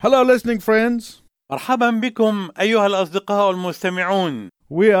Hello listening friends. مرحبا بكم أيها الأصدقاء المستمعون.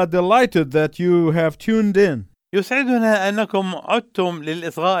 We are delighted that you have tuned in. يسعدنا أنكم عدتم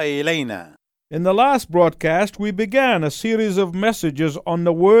للإصغاء إلينا. In the last broadcast, we began a series of messages on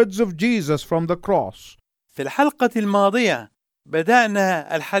the words of Jesus from the cross. في الحلقة الماضية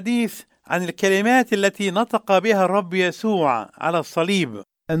بدأنا الحديث عن الكلمات التي نطق بها الرب يسوع على الصليب.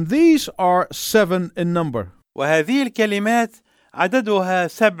 And these are 7 in number. وهذه الكلمات عددها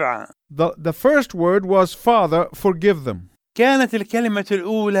 7. The first word was, Father, forgive them. كانت الكلمة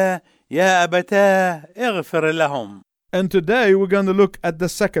الأولى يا أبتاه اغفر لهم. And today we're going to look at the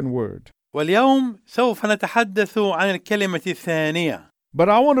second word. واليوم سوف نتحدث عن الكلمة الثانية. But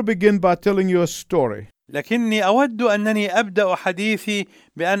I want to begin by telling you a story. لكني أود أنني أبدأ حديثي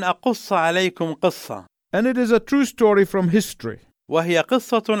بأن أقص عليكم قصة. And it is a true story from history. وهي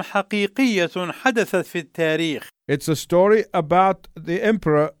قصة حقيقية حدثت في التاريخ. It's a story about the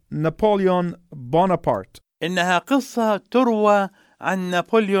Emperor Napoleon Bonaparte. إنها قصة تروى عن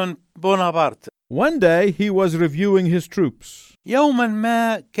نابليون بونابرت. One day he was reviewing his troops. يوما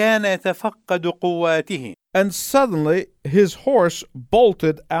ما كان يتفقد قواته. And suddenly his horse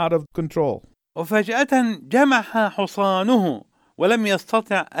bolted out of control. وفجأة جمح حصانه ولم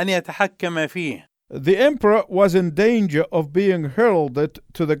يستطع أن يتحكم فيه. The emperor was in danger of being hurled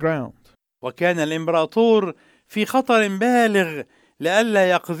to the ground. وكان الإمبراطور في خطر بالغ لئلا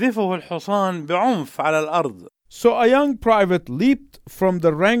يقذفه الحصان بعنف على الأرض. So a young private leaped from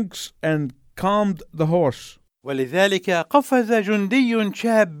the ranks and calmed the horse. ولذلك قفز جندي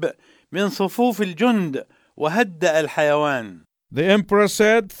شاب من صفوف الجند وهدأ الحيوان. The emperor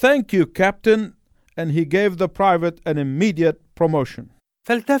said, "Thank you, Captain," and he gave the private an immediate promotion.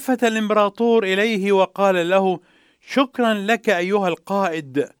 فالتفت الإمبراطور إليه وقال له: شكرا لك أيها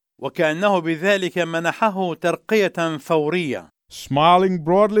القائد، وكأنه بذلك منحه ترقية فورية. Smiling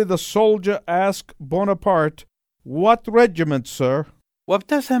broadly, the soldier asked Bonaparte, "What regiment, sir?"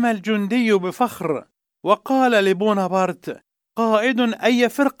 وابتسم الجندي بفخر وقال لبونابرت: قائد أي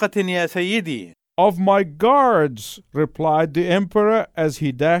فرقة يا سيدي؟ "Of my guards," replied the emperor as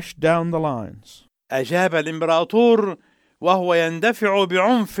he dashed down the lines. أجاب الإمبراطور وهو يندفع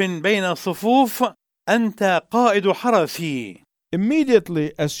بعنف بين الصفوف: أنت قائد حرسي.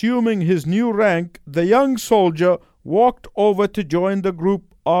 Immediately assuming his new rank, the young soldier walked over to join the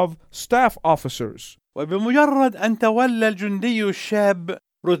group of staff officers. وبمجرد أن تولى الجندي الشاب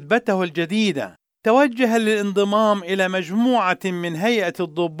رتبته الجديدة، توجه للانضمام إلى مجموعة من هيئة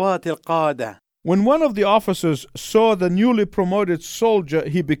الضباط القادة. When one of the officers saw the newly promoted soldier,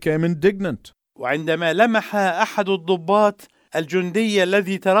 he became indignant. وعندما لمح أحد الضباط الجندي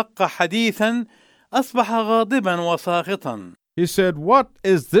الذي ترقى حديثا، أصبح غاضبا وساخطا. He said, "What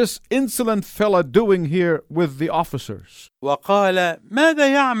is this insolent fella doing here with the officers?" وقال: ماذا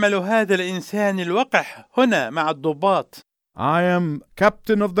يعمل هذا الإنسان الوقح هنا مع الضباط؟ "I am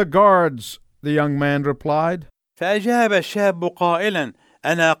captain of the guards," the young man replied. فأجاب الشاب قائلا: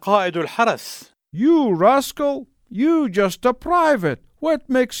 أنا قائد الحرس. "You rascal, you just a private. What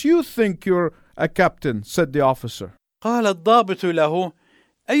makes you think you're a captain?" said the officer. قال الضابط له: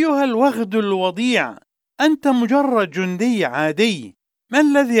 أيها الوغد الوضيع، أنت مجرد جندي عادي، ما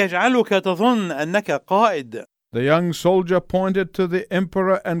الذي يجعلك تظن أنك قائد؟ The young soldier pointed to the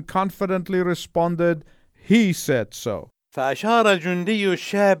emperor and confidently responded, "He said so." فأشار الجندي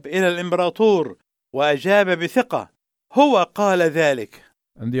الشاب إلى الإمبراطور وأجاب بثقة: هو قال ذلك.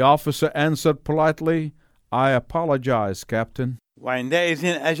 And the officer answered politely, "I apologize, Captain." وعندئذ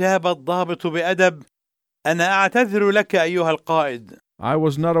أجاب الضابط بأدب: أنا أعتذر لك أيها القائد. I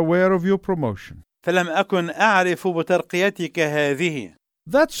was not aware of your promotion. فلم أكن أعرف بترقيتك هذه.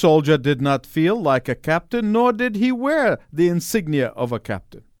 That soldier did not feel like a captain, nor did he wear the insignia of a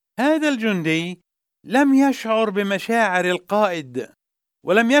captain. هذا الجندي لم يشعر بمشاعر القائد،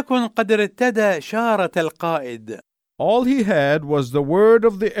 ولم يكن قد ارتدى شارة القائد. All he had was the word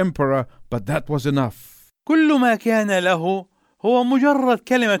of the emperor, but that was enough. كل ما كان له هو مجرد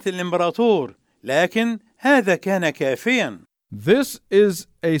كلمة الإمبراطور، لكن هذا كان كافيا. This is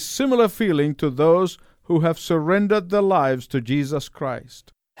a similar feeling to those who have surrendered their lives to Jesus Christ.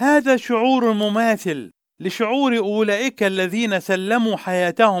 هذا شعور مماثل لشعور أولئك الذين سلموا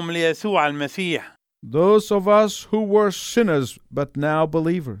حياتهم ليسوع المسيح. Those of us who were sinners but now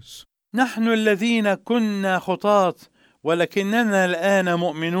believers. نحن الذين كنا خطاة ولكننا الآن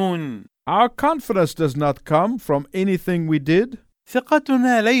مؤمنون. Our confidence does not come from anything we did,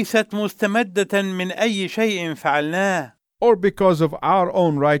 ثقتنا ليست مستمدة من أي شيء فعلناه، or because of our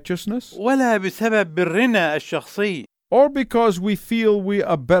own righteousness, ولا بسبب برنا الشخصي، or because we feel we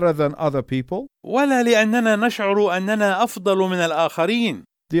are better than other people. ولا لأننا نشعر أننا أفضل من الآخرين.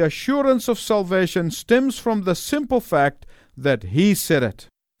 The assurance of salvation stems from the simple fact that He said it.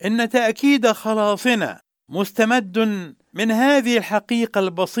 إن تأكيد خلاصنا مستمد من هذه الحقيقة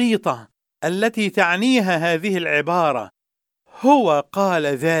البسيطة التي تعنيها هذه العبارة: هو قال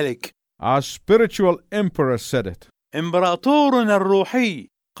ذلك. Our spiritual emperor said it. إمبراطورنا الروحي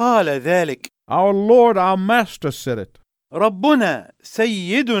قال ذلك. Our Lord, our Master said it. ربنا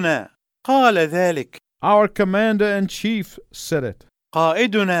سيدنا قال ذلك. Our Commander-in-Chief said it.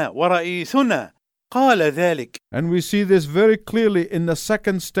 قائدنا ورئيسنا قال ذلك. And we see this very clearly in the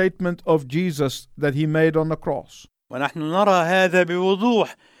second statement of Jesus that He made on the cross. ونحن نرى هذا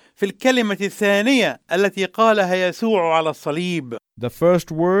بوضوح في الكلمة الثانية التي قالها يسوع على الصليب. The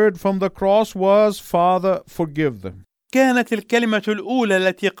first word from the cross was, Father, forgive them. كانت الكلمة الأولى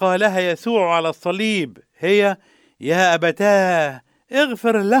التي قالها يسوع على الصليب هي: يا أبتاه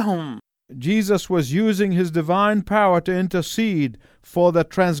اغفر لهم. Jesus was using His divine power to intercede for the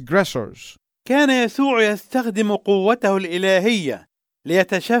transgressors. كان يسوع يستخدم قوته الإلهية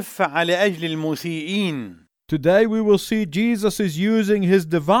ليتشفع لأجل المسيئين. Today we will see Jesus is using His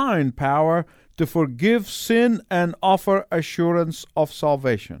divine power to forgive sin and offer assurance of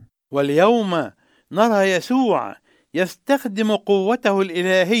salvation. واليوم نرى يسوع يستخدم قوته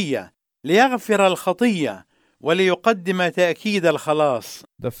الإلهية ليغفر الخطية وليقدم تأكيد الخلاص.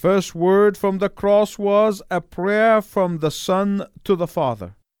 The first word from the cross was a prayer from the Son to the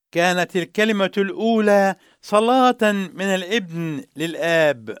Father. كانت الكلمة الأولى صلاة من الابن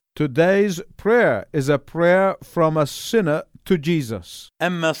للآب. Today's prayer is a prayer from a sinner to Jesus.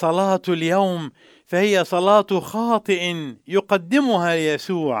 أما صلاة اليوم فهي صلاة خاطئ يقدمها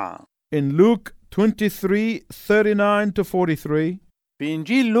ليسوع. In Luke 23:39-43, في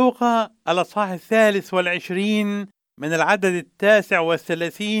إنجيل لوقا الأصحاح 23 من العدد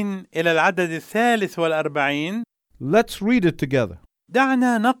 39 إلى العدد 43. let's read it together.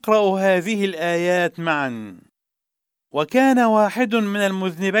 دعنا نقرأ هذه الآيات معا. وكان واحد من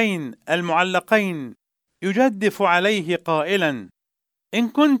المذنبين المعلقين يجدف عليه قائلا: إن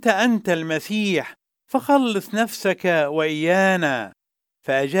كنت أنت المسيح فخلص نفسك وإيانا.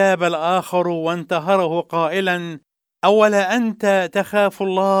 فأجاب الآخر وانتهره قائلا: أولا أنت تخاف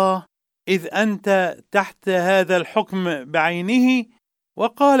الله إذ أنت تحت هذا الحكم بعينه؟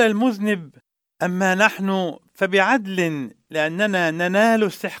 وقال المذنب: أما نحن فبعدل، لأننا ننال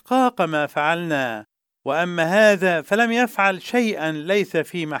استحقاق ما فعلنا، وأما هذا فلم يفعل شيئا ليس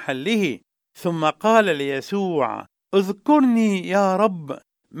في محله. ثم قال ليسوع: اذكرني يا رب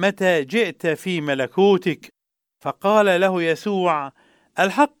متى جئت في ملكوتك. فقال له يسوع: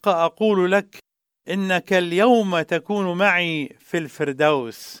 الحق أقول لك إنك اليوم تكون معي في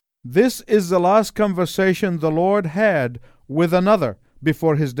الفردوس. This is the last conversation the Lord had with another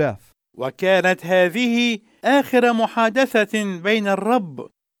before His death. وكانت هذه آخر محادثة بين الرب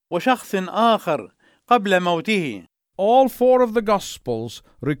وشخص آخر قبل موته. All four of the Gospels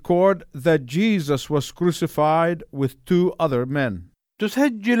record that Jesus was crucified with two other men.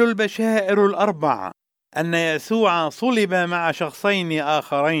 تسجل البشائر الأربع أن يسوع صلب مع شخصين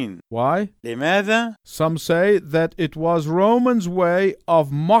آخرين. Why? لماذا؟ Some say that it was Romans' way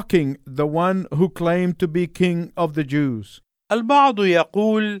of mocking the one who claimed to be king of the Jews. البعض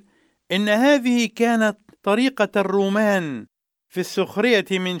يقول إن هذه كانت طريقة الرومان في السخرية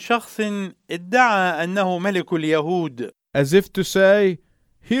من شخص ادعى أنه ملك اليهود. As if to say,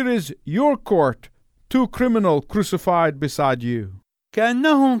 here is your court, two criminals crucified beside you.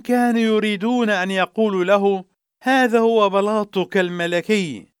 كأنهم كانوا يريدون أن يقولوا له: هذا هو بلاطك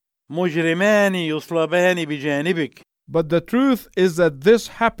الملكي، مجرمان يصلبان بجانبك. But the truth is that this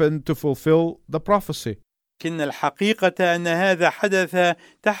happened to fulfill the prophecy. لكن الحقيقة أن هذا حدث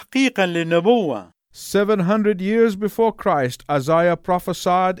تحقيقا للنبوة. 700 years before Christ, Isaiah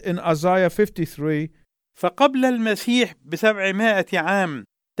prophesied in Isaiah 53, فقبل المسيح ب700 عام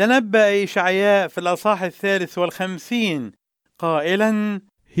تنبأ إشعياء في الأصحاح 53 قائلا: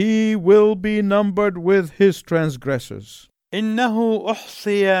 He will be numbered with his transgressors. إنه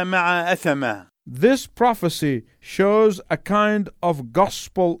أحصي مع أثمه. This prophecy shows a kind of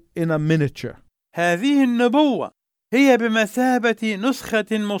gospel in a miniature. هذه النبوة هي بمثابة نسخة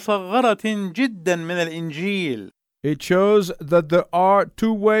مصغرة جدا من الإنجيل. It shows that there are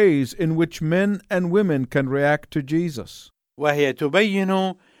two ways in which men and women can react to Jesus. وهي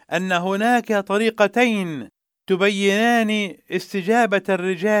تبين أن هناك طريقتين تبينان استجابة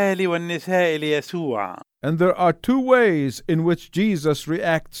الرجال والنساء ليسوع. And there are two ways in which Jesus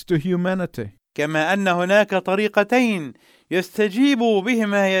reacts to humanity. كما أن هناك طريقتين يستجيب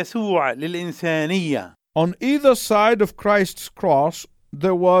بهما يسوع للإنسانية. On either side of Christ's cross,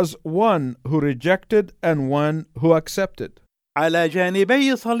 there was one who rejected and one who accepted. على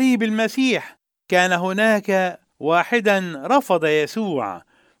جانبي صليب المسيح كان هناك واحدا رفض يسوع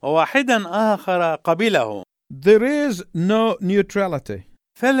وواحدا آخر قبله. There is no neutrality.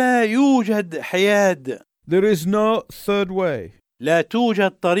 فلا يوجد حياد. There is no third way. لا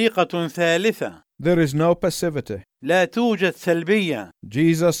توجد طريقة ثالثة. There is no passivity. لا توجد سلبية.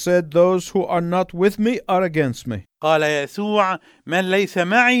 Jesus said, "Those who are not with me are against me." قال يسوع: من ليس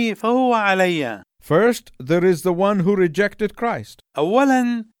معي فهو علي. First, there is the one who rejected Christ.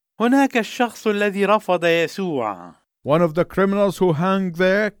 أولا هناك الشخص الذي رفض يسوع. One of the criminals who hung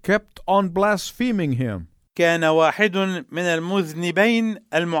there kept on blaspheming him. كان واحد من المذنبين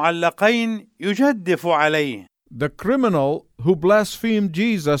المعلقين يجدف عليه. The criminal who blasphemed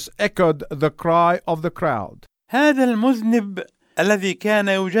Jesus echoed the cry of the crowd. هذا المذنب الذي كان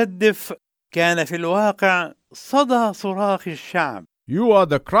يجدف كان في الواقع صدى صراخ الشعب. You are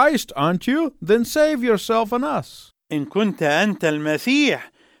the Christ, aren't you? Then save yourself and us. إن كنت أنت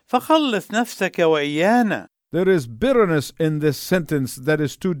المسيح فخلص نفسك وإيانا. There is bitterness in this sentence that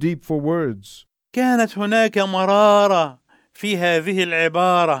is too deep for words. كانت هناك مرارة في هذه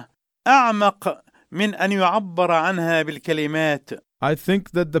العبارة أعمق من أن يعبر عنها بالكلمات. I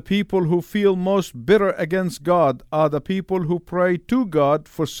think that the people who feel most bitter against God are the people who pray to God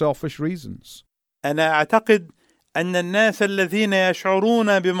for selfish reasons. أنا أعتقد أن الناس الذين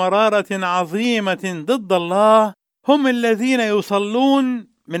يشعرون بمرارة عظيمة ضد الله هم الذين يصلون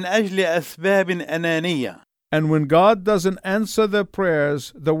من أجل أسباب أنانية. And when God doesn't answer their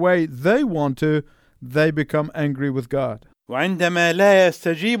prayers the way they want to, they become angry with God. وعندما لا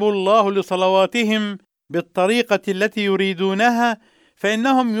يستجيب الله لصلواتهم بالطريقة التي يريدونها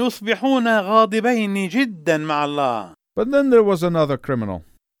فإنهم يصبحون غاضبين جدا مع الله. But then there was another criminal.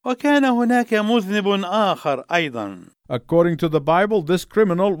 وكان هناك مذنب آخر أيضا. According to the Bible, this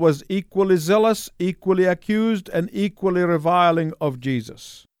criminal was equally zealous, equally accused, and equally reviling of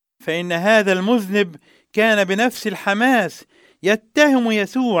Jesus. فإن هذا المذنب كان بنفس الحماس يتهم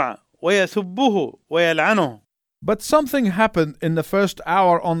يسوع ويسبه ويلعنه. But something happened in the first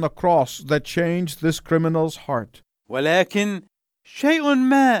hour on the cross that changed this criminal's heart. ولكن شيء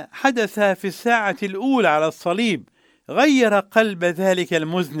ما حدث في الساعة الأولى على الصليب غير قلب ذلك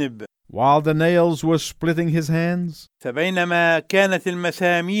المذنب. While the nails were splitting his hands, فبينما كانت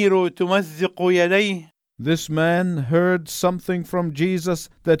المسامير تمزق يديه، this man heard something from Jesus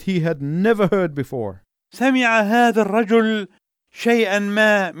that he had never heard before. سمع هذا الرجل شيئا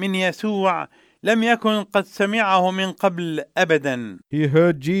ما من يسوع لم يكن قد سمعه من قبل أبدا. He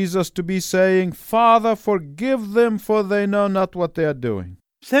heard Jesus to be saying, "Father, forgive them, for they know not what they are doing."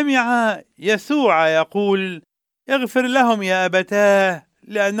 سمع يسوع يقول: اغفر لهم يا أبتاه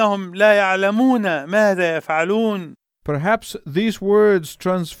لأنهم لا يعلمون ماذا يفعلون. Perhaps these words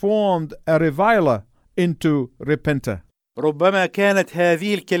transformed a reviler into repenter. ربما كانت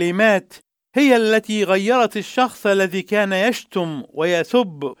هذه الكلمات هي التي غيرت الشخص الذي كان يشتم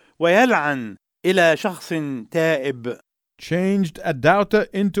ويسب ويلعن إلى شخص تائب. Changed a doubter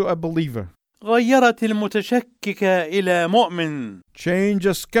into a believer. غيرت المتشكك إلى مؤمن. Changed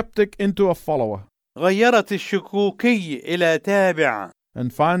a skeptic into a follower. غيرت الشكوكي إلى تابع.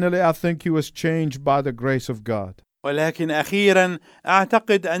 And finally, I think he was changed by the grace of God. ولكن أخيرا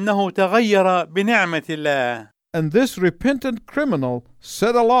أعتقد أنه تغير بنعمة الله. And this repentant criminal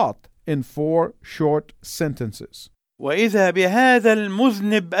said a lot in 4 short sentences. وإذا بهذا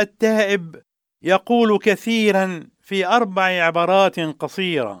المذنب التائب يقول كثيرا في 4 عبارات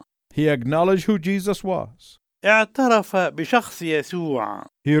قصيرة. He acknowledged who Jesus was. اعترف بشخص يسوع.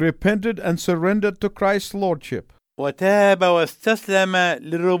 He repented and surrendered to Christ's lordship. وتاب واستسلم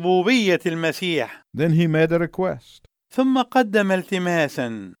لربوبية المسيح. Then he made a request. ثم قدم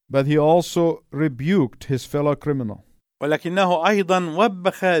التماسا. But he also rebuked his fellow criminal. ولكنه أيضا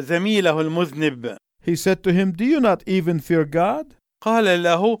وبخ زميله المذنب. He said to him, "Do you not even fear God?" قال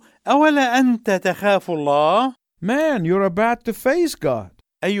له: أولا أنت تخاف الله؟ Man, you're about to face God.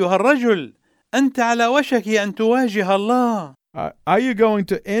 أيها الرجل، أنت على وشك أن تواجه الله. Are you going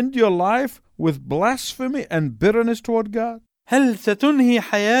to end your life with blasphemy and bitterness toward God? هل ستنهي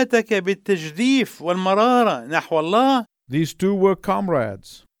حياتك بالتجديف والمرارة نحو الله؟ These two were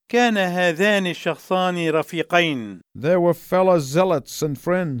comrades. كان هذان الشخصان رفيقين. They were fellow zealots and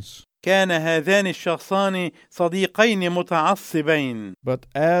friends. كان هذان الشخصان صديقين متعصبين. But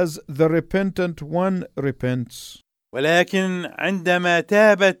as the repentant one repents, ولكن عندما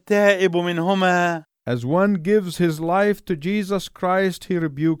تاب التائب منهما، as one gives his life to Jesus Christ, he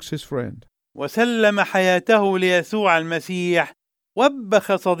rebukes his friend. وسلم حياته ليسوع المسيح،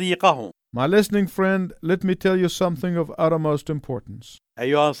 وبخ صديقه. My listening friend, let me tell you something of uttermost importance.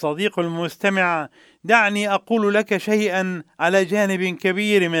 أيها الصديق المستمع، دعني أقول لك شيئا على جانب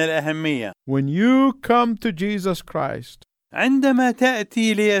كبير من الأهمية. When you come to Jesus Christ, عندما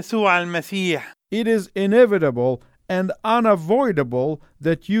تأتي ليسوع المسيح، it is inevitable and unavoidable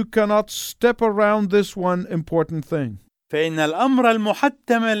that you cannot step around this one important thing. فإن الأمر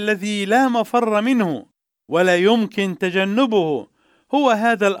المحتم الذي لا مفر منه ولا يمكن تجنبه هو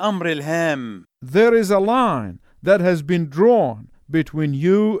هذا الأمر الهام. There is a line that has been drawn between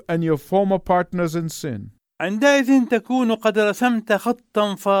you and your former partners in sin. عندئذ تكون قد رسمت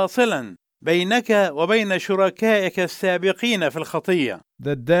خطا فاصلا بينك وبين شركائك السابقين في الخطية.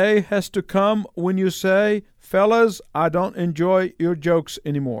 The day has to come when you say, fellas, I don't enjoy your jokes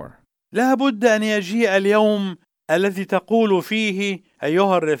anymore. لا بد أن يجيء اليوم الذي تقول فيه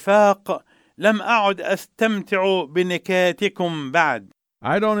أيها الرفاق لم أعد أستمتع بنكاتكم بعد.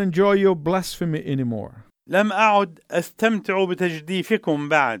 I don't enjoy your blasphemy anymore. لم أعد أستمتع بتجديفكم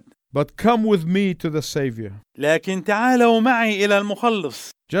بعد. But come with me to the Savior. لكن تعالوا معي إلى المخلص.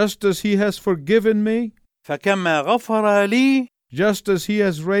 Just as he has forgiven me, فكما غفر لي، just as he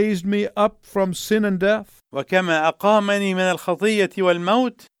has raised me up from sin and death, وكما أقامني من الخطية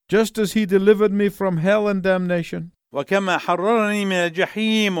والموت، just as he delivered me from hell and damnation, وكما حررني من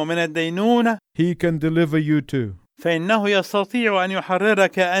الجحيم ومن الدينونة، he can deliver you too. فإنه يستطيع أن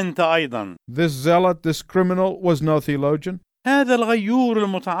يحررك أنت أيضا. This zealot, this criminal, was no theologian. هذا الغيور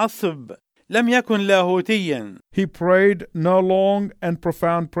المتعصب لم يكن لاهوتيا. He prayed no long and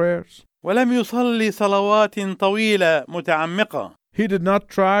profound prayers. ولم يصلي صلوات طويلة متعمقة. He did not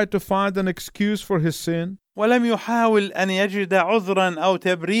try to find an excuse for his sin. ولم يحاول أن يجد عذرا أو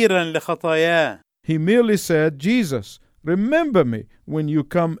تبريرا لخطاياه. He merely said, Jesus, remember me when you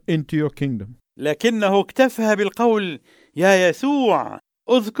come into your kingdom. لكنه اكتفى بالقول يا يسوع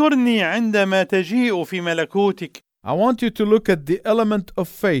اذكرني عندما تجيء في ملكوتك. I want you to look at the element of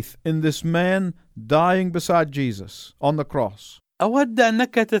faith in this man dying beside Jesus on the cross. أود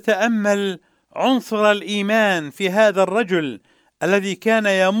أنك تتأمل عنصر الإيمان في هذا الرجل الذي كان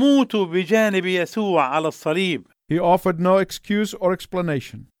يموت بجانب يسوع على الصليب. He offered no excuse or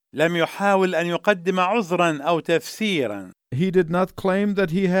explanation. لم يحاول أن يقدم عذرا أو تفسيرا. He did not claim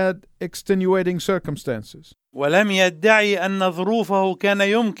that he had extenuating circumstances. ولم يدعي أن ظروفه كان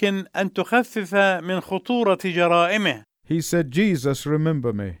يمكن أن تخفف من خطورة جرائمه. He said, Jesus,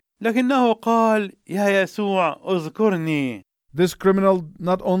 remember me. لكنه قال يا يسوع اذكرني. This criminal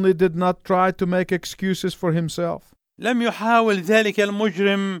not only did not try to make excuses for himself, لم يحاول ذلك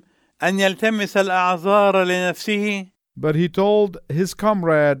المجرم أن يلتمس الأعذار لنفسه، but he told his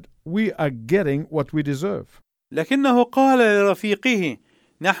comrade, we are getting what we deserve. لكنه قال لرفيقه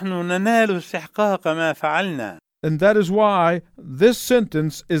نحن ننال استحقاق ما فعلنا. And that is why this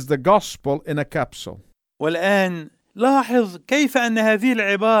sentence is the gospel in a capsule. والآن لاحظ كيف أن هذه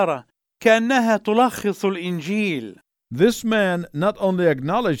العبارة كأنها تلخص الإنجيل. This man not only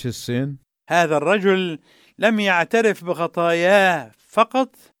acknowledged his sin, هذا الرجل لم يعترف بخطاياه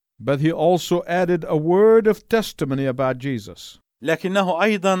فقط، but he also added a word of testimony about Jesus. لكنه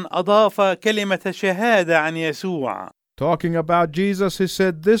أيضا أضاف كلمة شهادة عن يسوع. Talking about Jesus, he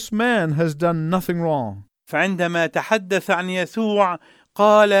said, this man has done nothing wrong. فعندما تحدث عن يسوع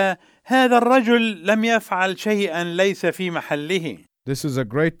قال هذا الرجل لم يفعل شيئا ليس في محله. This is a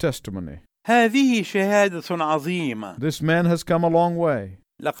great testimony. هذه شهادة عظيمة. This man has come a long way.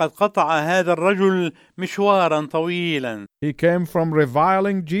 لقد قطع هذا الرجل مشوارا طويلا. He came from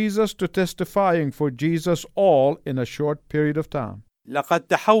reviling Jesus to testifying for Jesus, all in a short period of time. لقد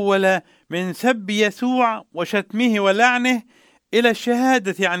تحول من سب يسوع وشتمه ولعنه إلى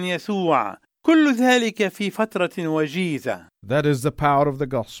الشهادة عن يسوع، كل ذلك في فترة وجيزة. That is the power of the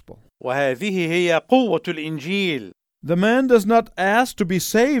gospel. وهذه هي قوة الإنجيل. The man does not ask to be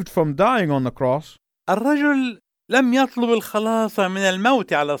saved from dying on the cross. الرجل لم يطلب الخلاص من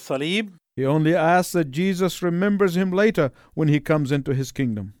الموت على الصليب. He only asks that Jesus remembers him later when he comes into his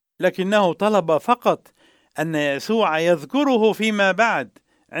kingdom. لكنه طلب فقط أن يسوع يذكره فيما بعد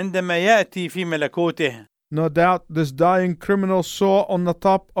عندما يأتي في ملكوته. No doubt this dying criminal saw on the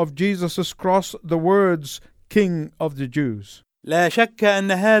top of Jesus' cross the words, King of the Jews. لا شك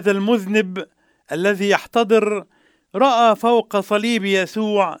أن هذا المذنب الذي يحتضر رأى فوق صليب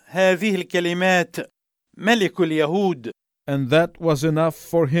يسوع هذه الكلمات ملك اليهود. And that was enough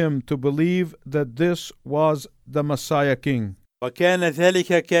for him to believe that this was the Messiah King. وكان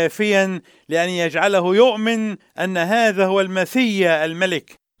ذلك كافيا لأن يجعله يؤمن أن هذا هو المسيح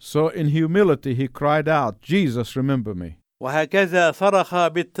الملك. So in humility he cried out, Jesus, remember me. وهكذا صرخ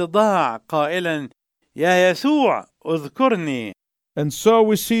باتضاع قائلا يا يسوع اذكرني. And so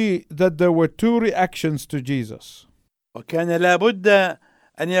we see that there were two reactions to Jesus. وكان لابد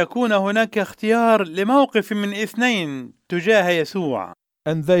أن يكون هناك اختيار لموقف من اثنين تجاه يسوع.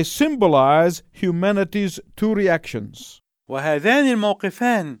 And they symbolize humanity's two reactions. وهذان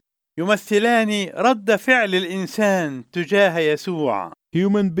الموقفان يمثلان رد فعل الإنسان تجاه يسوع.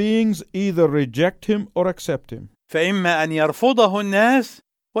 Human beings either reject him or accept him. فإما أن يرفضه الناس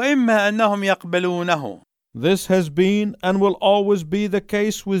وإما أنهم يقبلونه. This has been and will always be the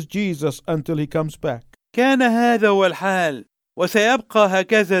case with Jesus until he comes back. كان هذا هو الحال وسيبقى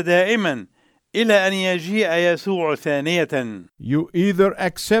هكذا دائما إلى أن يجيء يسوع ثانية. You either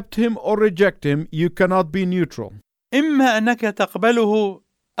accept him or reject him. You cannot be neutral. إما أنك تقبله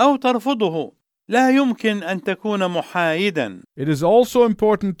أو ترفضه، لا يمكن أن تكون محايدا. It is also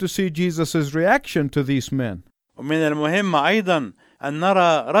important to see Jesus' reaction to these men. ومن المهم أيضا أن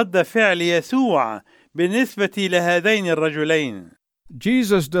نرى رد فعل يسوع بالنسبة لهذين الرجلين.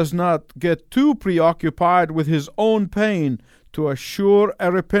 Jesus does not get too preoccupied with his own pain to assure a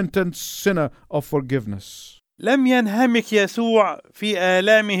repentant sinner of forgiveness. لم ينهمك يسوع في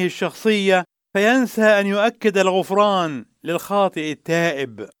آلامه الشخصية فينسى أن يؤكد الغفران للخاطئ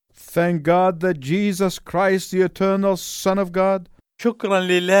التائب. Thank God that Jesus Christ, the eternal Son of God, شكرا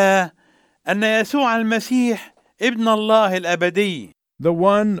لله أن يسوع المسيح ابن الله الأبدي، the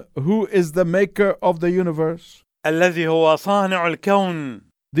one who is the maker of the universe, الذي هو صانع الكون،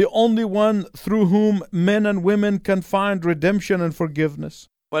 the only one through whom men and women can find redemption and forgiveness,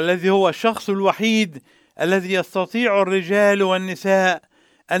 والذي هو الشخص الوحيد الذي يستطيع الرجال والنساء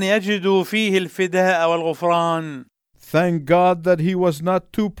أن يجدوا فيه الفداء والغفران. Thank God that he was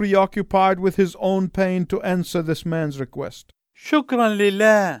not too preoccupied with his own pain to answer this man's request. شكرا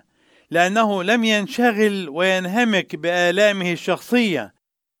لله لأنه لم ينشغل وينهمك بآلامه الشخصية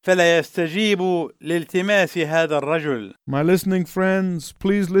فلا يستجيب لالتماس هذا الرجل. My listening friends,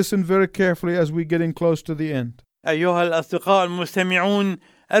 please listen very carefully as we getting close to the end. أيها الأصدقاء المستمعون،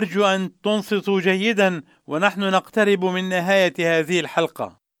 أرجو أن تنصتوا جيدا ونحن نقترب من نهاية هذه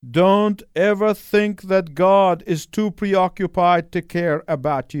الحلقة. Don't ever think that God is too preoccupied to care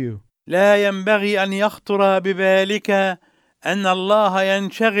about you. لا ينبغي أن يخطر ببالك أن الله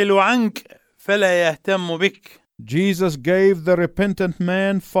ينشغل عنك فلا يهتم بك. Jesus gave the repentant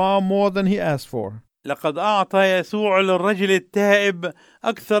man far more than he asked for. لقد أعطى يسوع للرجل التائب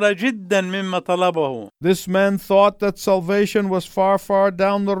أكثر جدا مما طلبه. This man thought that salvation was far, far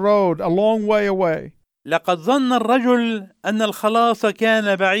down the road, a long way away. لقد ظن الرجل أن الخلاص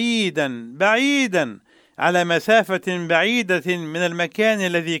كان بعيدا على مسافة بعيدة من المكان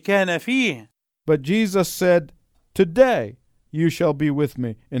الذي كان فيه. But Jesus said, "Today you shall be with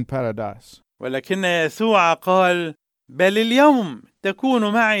me in paradise." ولكن يسوع قال: بل اليوم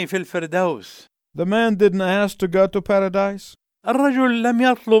تكون معي في الفردوس. The man didn't ask to go to paradise, الرجل لم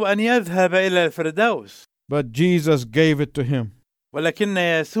يطلب أن يذهب إلى الفردوس، but Jesus gave it to him. ولكن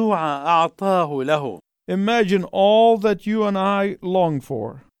يسوع أعطاه له. Imagine all that you and I long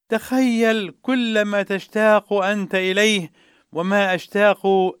for. تخيل كل ما تشتاق أنت إليه وما أشتاق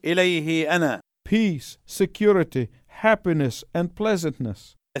إليه أنا. Peace, security, happiness, and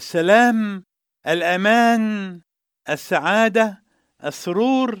pleasantness. السلام، الأمان، السعادة،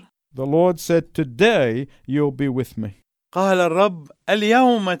 السرور. The Lord said, "Today you'll be with me." قال الرب: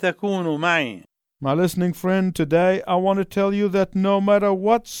 اليوم تكون معي. My listening friend, today I want to tell you that no matter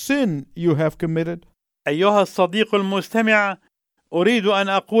what sin you have committed, أيها الصديق المستمع، أريد أن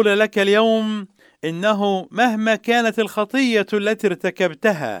أقول لك اليوم إنه مهما كانت الخطية التي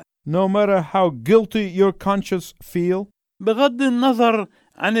ارتكبتها، no matter how guilty your conscience feel, بغض النظر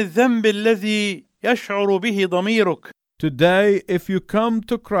عن الذنب الذي يشعر به ضميرك، today if you come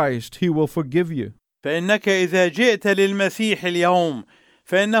to Christ, He will forgive you. فإنك إذا جئت للمسيح اليوم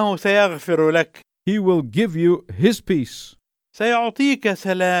فإنه سيغفر لك. He will give you His peace. سيعطيك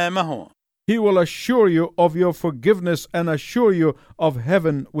سلامه. He will assure you of your forgiveness and assure you of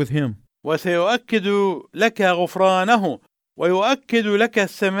heaven with Him. وسيؤكد لك غفرانه ويؤكد لك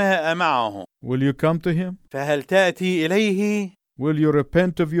السماء معه. Will you come to Him? فهل تأتي إليه؟ Will you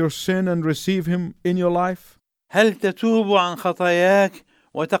repent of your sin and receive Him in your life? هل تتوب عن خطاياك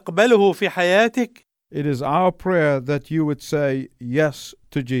وتقبله في حياتك؟ It is our prayer that you would say yes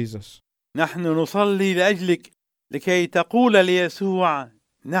to Jesus. نحن نصلي لأجلك لكي تقول ليسوع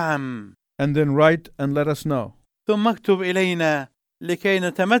نعم. And then write and let us know. ثم اكتب إلينا لكي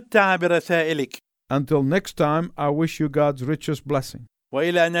نتمتع برسائلك. Until next time, I wish you God's richest blessing.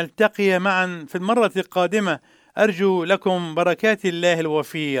 وإلى أن نلتقي معا في المرة القادمة، أرجو لكم بركات الله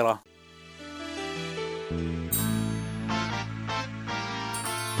الوفيرة.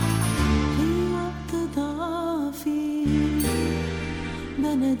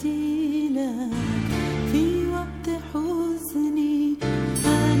 بناديلك في وقت حزني،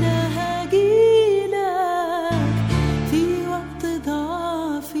 أنا هجيلك في وقت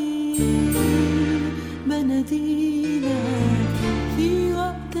ضعفي، بناديلك في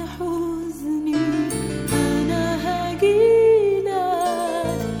وقت حزني، أنا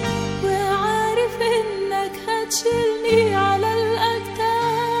هجيلك وعارف إنك هتشيلني على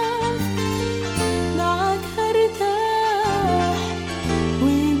الأكتاف، معاك هرتاح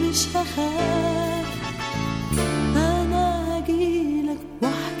ومش هخاف، أنا هجيلك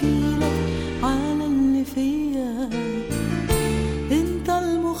واحكيلك على اللي فيا، انت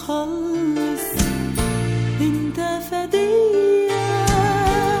المخلص انت فدية،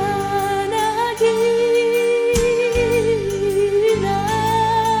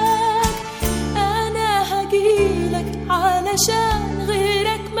 أنا هجيلك علشان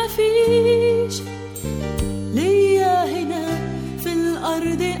غيرك مفيش ليا هنا في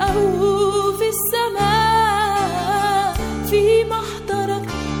الأرض أو في السماء، في محضرك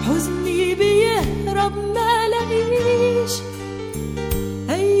حزني بيهرب ما لاقيش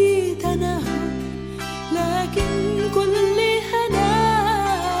أي تنهد، لكن كل هنا،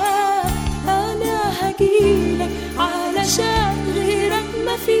 أنا هجيلك علشان غيرك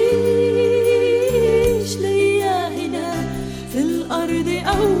مفيش ليا هنا في الأرض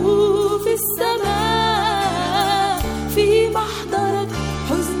أو في السماء، في محضرك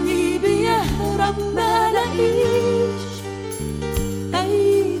حزني بيهرب ما لاقيش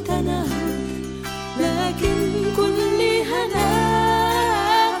أي تنهد، لكن كل هنا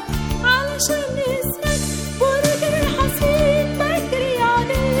علشان اسمك برج حصين بجري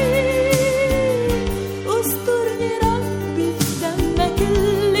عليه، استرني ربي في دمك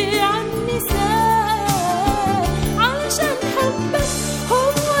اللي عني سال، علشان حبك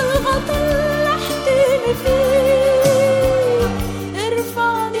هو الغطا اللي احتمي فيه،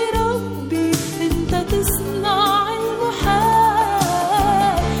 ارفعني ربي انت تصنع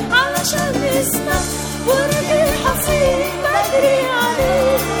المحال، علشان اسمك برج حصين بجري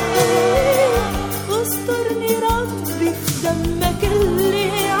عليه، استرني ربي في دمك اللي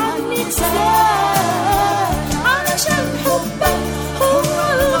عني سال، علشان حبك هو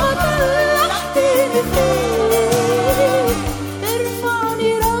الغطا اللي احتمي فيه،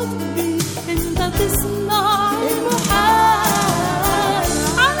 ارفعني ربي انت تصنع المحال،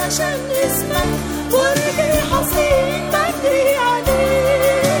 علشان اسمك برج حصين بجري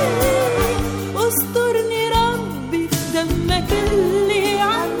عليه، استرني ربي في دمك اللي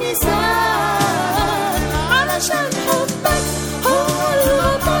عني سال، علشان حبك هو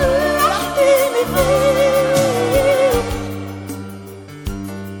الغطا اللي احتمي فيه.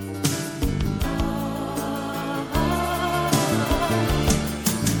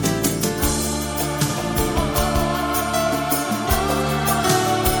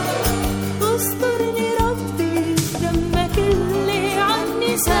 استرني ربي في دمك اللي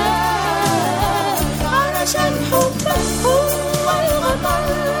عني سال، علشان حبك هو الغطا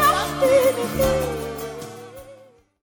اللي احتمي فيه.